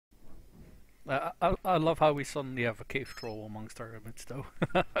I love how we suddenly have a cave troll amongst our midst, though.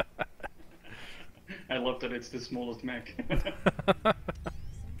 I love that it's the smallest mech.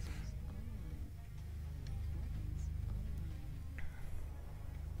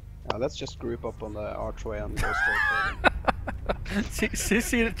 Let's just group up on the archway and go straight for them.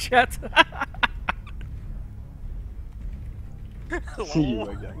 see the chat. See you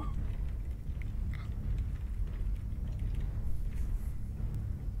again.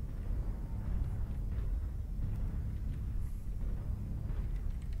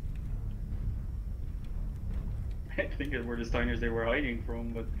 I think it were the Steiners they were hiding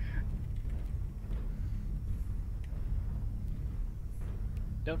from, but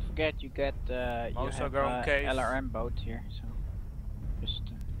Don't forget you get you Most have are going cave. LRM boat here, so just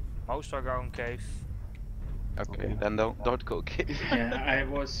Most are going cave. Okay, then don't go cave. yeah, I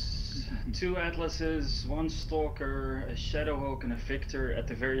was 2 Atlases, 1 Stalker, a Shadowhawk, and a Victor. At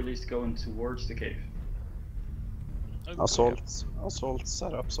the very least, going towards the cave. Assault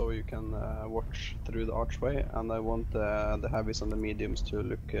set up so you can watch through the archway, and I want the heavies and the mediums to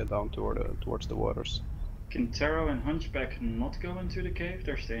look down towards the waters. Can Taro and Hunchback not go into the cave?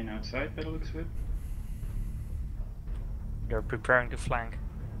 They're staying outside by the looks of it. They're preparing to flank.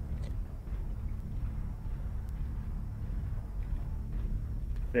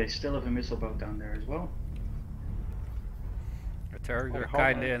 They still have a missile boat down there as well. They're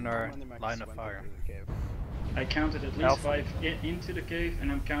kinda in our line of fire. I counted at least 5 into the cave, and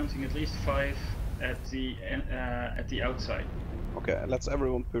I'm counting at least 5 at the outside. Okay, let's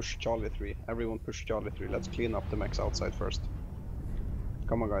everyone push Charlie 3. Everyone push Charlie 3. Let's clean up the mechs outside first.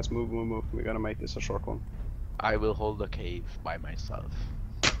 Come on guys, move. We're gonna make this a short one. I will hold the cave by myself.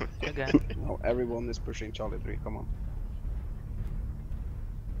 Again. No, everyone is pushing Charlie 3, come on.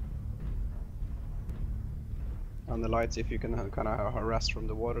 And the lights, if you can kind of harass from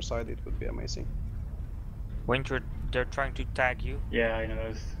the water side, it would be amazing. Winter, they're trying to tag you. Yeah, I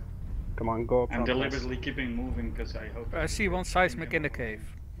know. Come on, go up. I'm deliberately keeping moving because I hope. I see 1 seismic in the cave.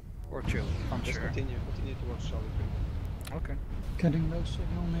 Or 2, I'm Just sure. continue towards Charlie 3. Okay. Getting no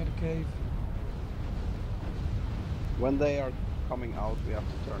signal near the cave. When they are coming out, we have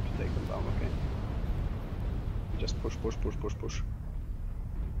to turn to take them down, okay? Just push.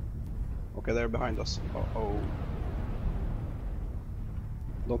 Okay, they're behind us. Uh-oh.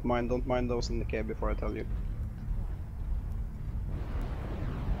 Don't mind those in the cave before I tell you.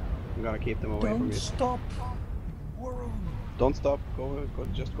 I'm gonna keep them away from you. Don't stop! We're on! Don't stop,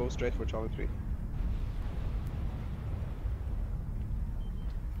 just go straight for Charlie 3.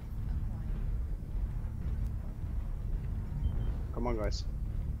 Come on guys.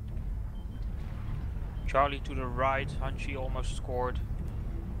 Charlie to the right, Hunchy almost scored.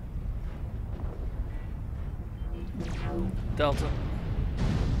 Delta.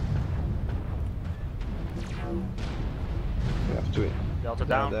 We have to... Delta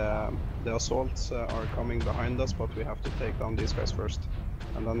down. The assaults are coming behind us, but we have to take down these guys first.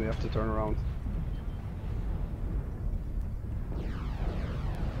 And then we have to turn around.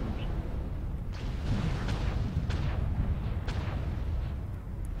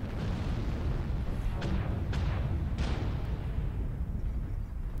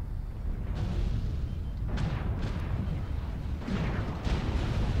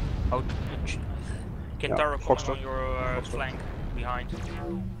 Oh, Kintaro Foxtrot. on your flank behind.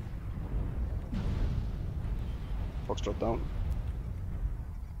 Foxtrot down.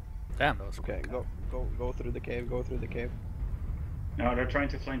 Damn, that was Okay, quick. go through the cave, No, they're trying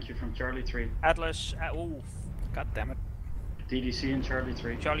to flank you from Charlie 3. Atlas, ooh, God damn it. DDC and Charlie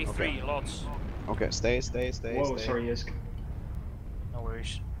 3. Charlie Okay. 3, lots. Okay, stay. Whoa, sorry, Isk. No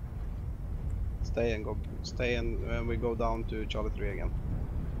worries. Stay and we go down to Charlie 3 again.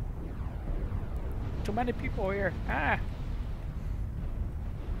 Too many people here. Ah!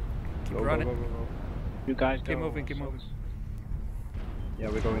 Keep Go. running. you guys Keep go. moving. Yeah,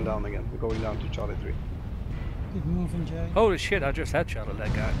 we're going down again. We're going down to Charlie 3. Keep moving, Jay. Holy shit, I just headshotted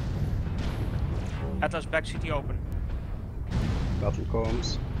that guy. Atlas back city open. Battle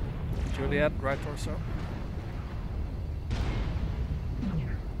comes. Juliet, right torso.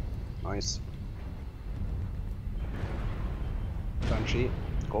 Nice. Banshee.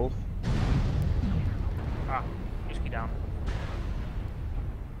 Golf. Ah, Whiskey down.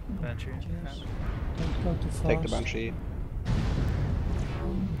 Banshee. Yes. Don't go too fast. Take the Banshee.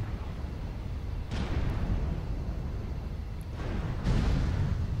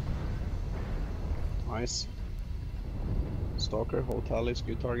 Nice. Stalker, hold tallies,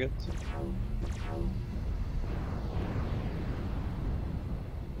 good target.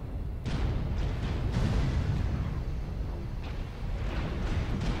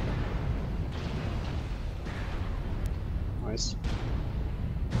 Nice.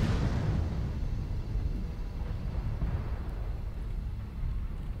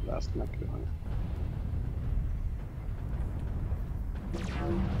 Last mech behind.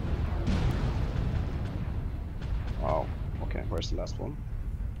 Wow. Okay, where's the last one?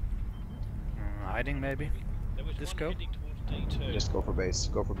 Hiding maybe. There was Disco? one heading towards D2. Just go for base.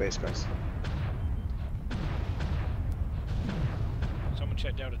 Go for base, guys. Someone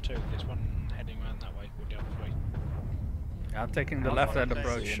check Delta 2. There's one heading around that way, or Delta 3. Yeah, I'm taking the How left far hand is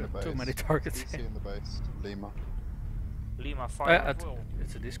approach. DC in the Too base. many targets. DC in the base. Lima. Lima, fire at At- will.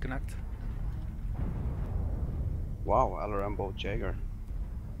 it's a disconnect. Wow, LRM boat Jaeger.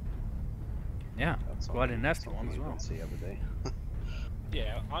 Yeah, That's quite a something- nasty one something as you well. don't see every day.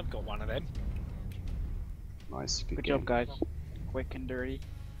 Yeah, I've got one of them. Nice. Good game. job, guys. Quick and dirty.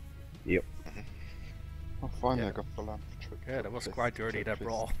 Oh, finally Yeah. I got full amp trip. Yeah, that was quite dirty, that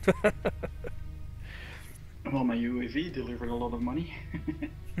brawl. Well, my UAV delivered a lot of money.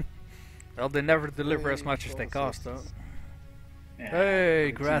 Well, they never deliver as much as they cost, though. Yeah,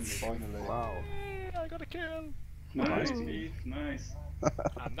 Hey, but it grats. seems- Finally. Wow. Hey, I got a kill! Nice, Nice. Steve, nice.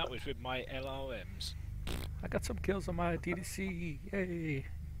 And that was with my LRMs. I got some kills on my DDC. Yay!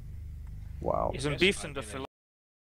 Wow. Isn't Yes, beef I'm in the gonna- fill